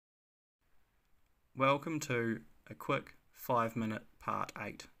Welcome to a quick 5-minute part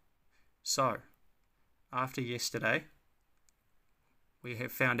 8. So, after yesterday, we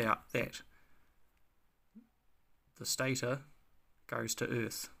have found out that the stator goes to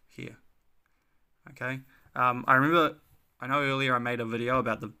Earth here. Okay, I know earlier I made a video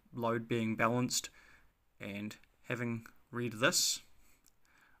about the load being balanced, and having read this,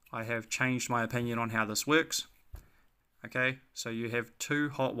 I have changed my opinion on how this works. Okay, so you have two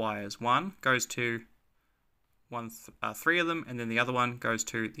hot wires. One goes to three of them, and then the other one goes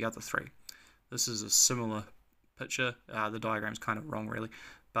to the other three. This is a similar picture. The diagram's kind of wrong, really,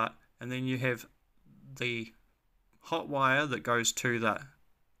 and then you have the hot wire that goes to the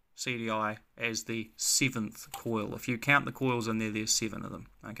CDI as the 7th coil. If you count the coils in there, there's 7 of them.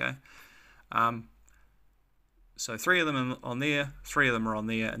 Okay, so 3 of them are on there, 3 of them are on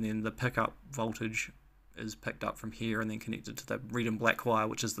there, and then the pickup voltage is picked up from here and then connected to the red and black wire,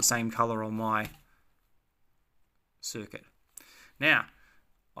 which is the same color on my circuit. Now,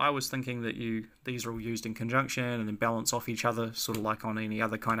 I was thinking that these are all used in conjunction and then balance off each other, sort of like on any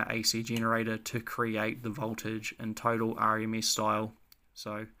other kind of AC generator, to create the voltage in total RMS style.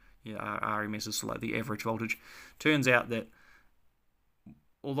 So yeah, RMS is sort of like the average voltage. Turns out that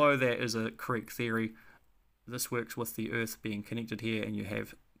although that is a correct theory, this works with the earth being connected here, and you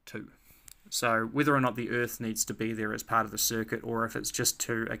have 2. So whether or not the earth needs to be there as part of the circuit, or if it's just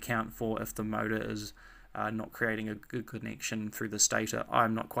to account for if the motor is not creating a good connection through the stator,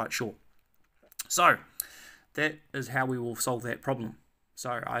 I'm not quite sure. So that is how we will solve that problem.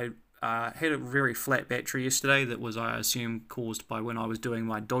 So I had a very flat battery yesterday that was, I assume, caused by when I was doing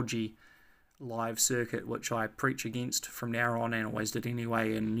my dodgy live circuit, which I preach against from now on and always did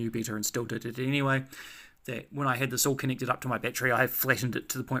anyway, and knew better and still did it anyway. That when I had this all connected up to my battery, I have flattened it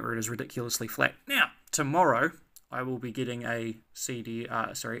to the point where it is ridiculously flat. Now, tomorrow I will be getting a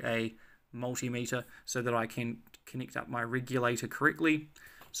multimeter so that I can connect up my regulator correctly,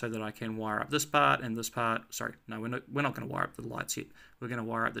 so that I can wire up this part and this part. Sorry, no, we're not going to wire up the lights yet. We're going to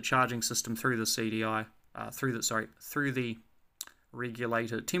wire up the charging system through the CDI, through the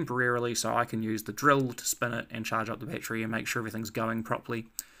regulator temporarily, so I can use the drill to spin it and charge up the battery and make sure everything's going properly.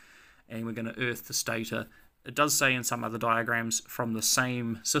 And we're going to earth the stator. It does say in some other diagrams from the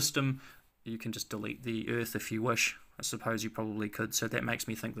same system, you can just delete the earth if you wish. I suppose you probably could, so that makes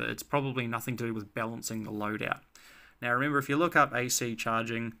me think that it's probably nothing to do with balancing the load out. Now remember, if you look up AC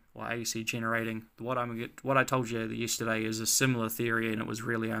charging or AC generating, what I told you yesterday is a similar theory, and it was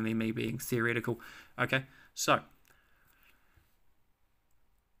really only me being theoretical. Okay, so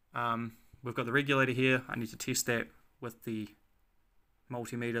we've got the regulator here. I need to test that with the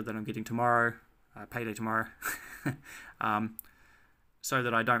multimeter that I'm getting tomorrow, payday tomorrow, so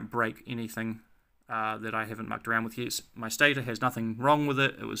that I don't break anything that I haven't mucked around with yet. My stator has nothing wrong with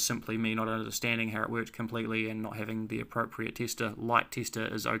it. It was simply me not understanding how it worked completely and not having the appropriate tester. Light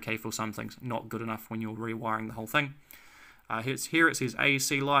tester is okay for some things, not good enough when you're rewiring the whole thing. Here it says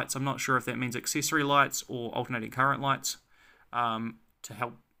AC lights. I'm not sure if that means accessory lights or alternating current lights to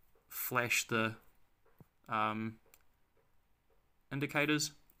help flash the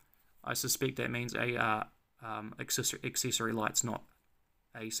indicators. I suspect that means accessory lights, not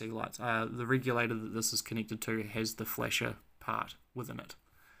AC lights. The regulator that this is connected to has the flasher part within it.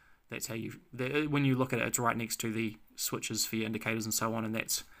 That's how when you look at it, it's right next to the switches for your indicators and so on, and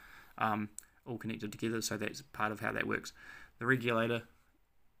that's all connected together, so that's part of how that works. The regulator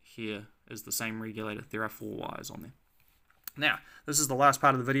here is the same regulator. There are 4 wires on there. Now, this is the last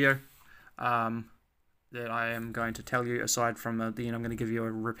part of the video that I am going to tell you. Aside from then I'm going to give you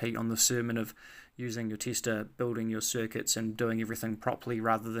a repeat on the sermon of using your tester, building your circuits, and doing everything properly,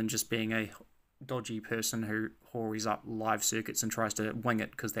 rather than just being a dodgy person who hurries up live circuits and tries to wing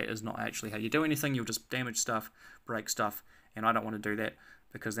it, because that is not actually how you do anything. You'll just damage stuff, break stuff, and I don't want to do that,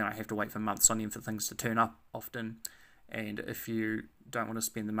 because then I have to wait for months on end for things to turn up often. And if you don't want to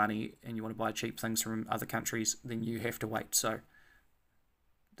spend the money and you want to buy cheap things from other countries, then you have to wait. So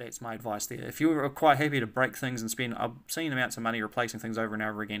that's my advice there. If you're quite happy to break things and spend obscene amounts of money replacing things over and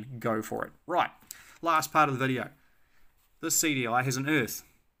over again, go for it. Right, last part of the video. This CDI has an earth.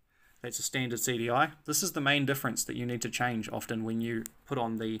 That's a standard CDI. This is the main difference that you need to change often when you put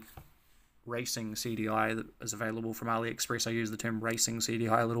on the racing CDI that is available from AliExpress. I use the term racing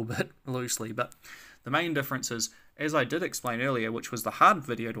CDI a little bit loosely, but the main difference is, as I did explain earlier, which was the hard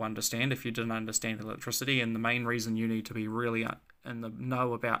video to understand if you didn't understand electricity, and the main reason you need to be really in the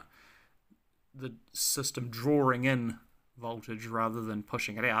know about the system drawing in voltage rather than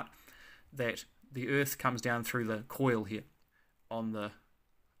pushing it out, that the earth comes down through the coil here on the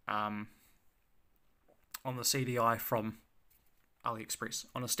CDI from AliExpress.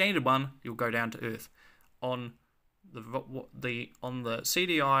 On a standard one, you'll go down to earth. On the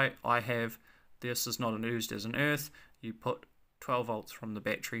CDI, I have, this is not used as an earth. You put 12 volts from the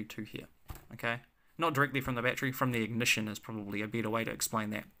battery to here. Okay, not directly from the battery, from the ignition is probably a better way to explain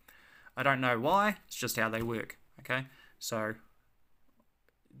that. I don't know why, it's just how they work. Okay, so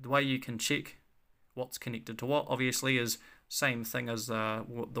the way you can check what's connected to what, obviously, is same thing as the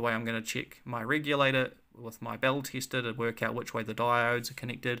way I'm going to check my regulator with my bell tester to work out which way the diodes are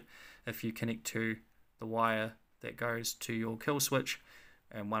connected. If you connect to the wire that goes to your kill switch,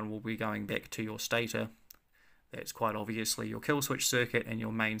 and one will be going back to your stator, that's quite obviously your kill switch circuit, and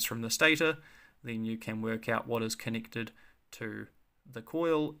your mains from the stator, then you can work out what is connected to the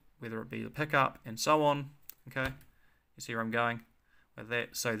coil, whether it be the pickup and so on. Okay, you see where I'm going with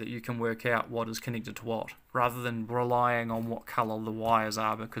that, so that you can work out what is connected to what, rather than relying on what color the wires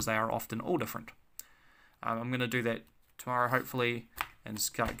are, because they are often all different. I'm going to do that tomorrow, hopefully, and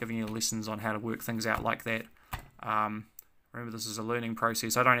start giving you lessons on how to work things out like that. Remember, this is a learning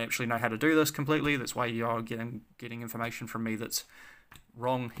process. I don't actually know how to do this completely. That's why you are getting information from me that's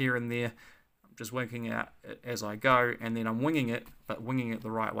wrong here and there. I'm just working out as I go, and then I'm winging it, but winging it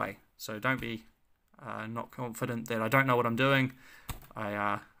the right way. So don't be not confident that I don't know what I'm doing.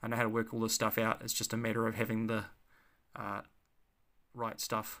 I know how to work all this stuff out. It's just a matter of having the right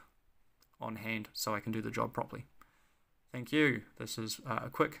stuff on hand so I can do the job properly. Thank you. This is a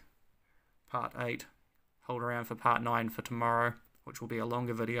quick part 8. Hold around for part 9 for tomorrow, which will be a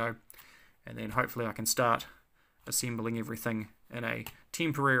longer video, and then hopefully I can start assembling everything in a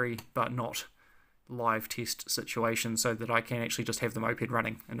temporary but not live test situation, so that I can actually just have the moped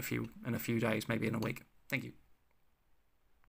running in a few days, maybe in a week. Thank you.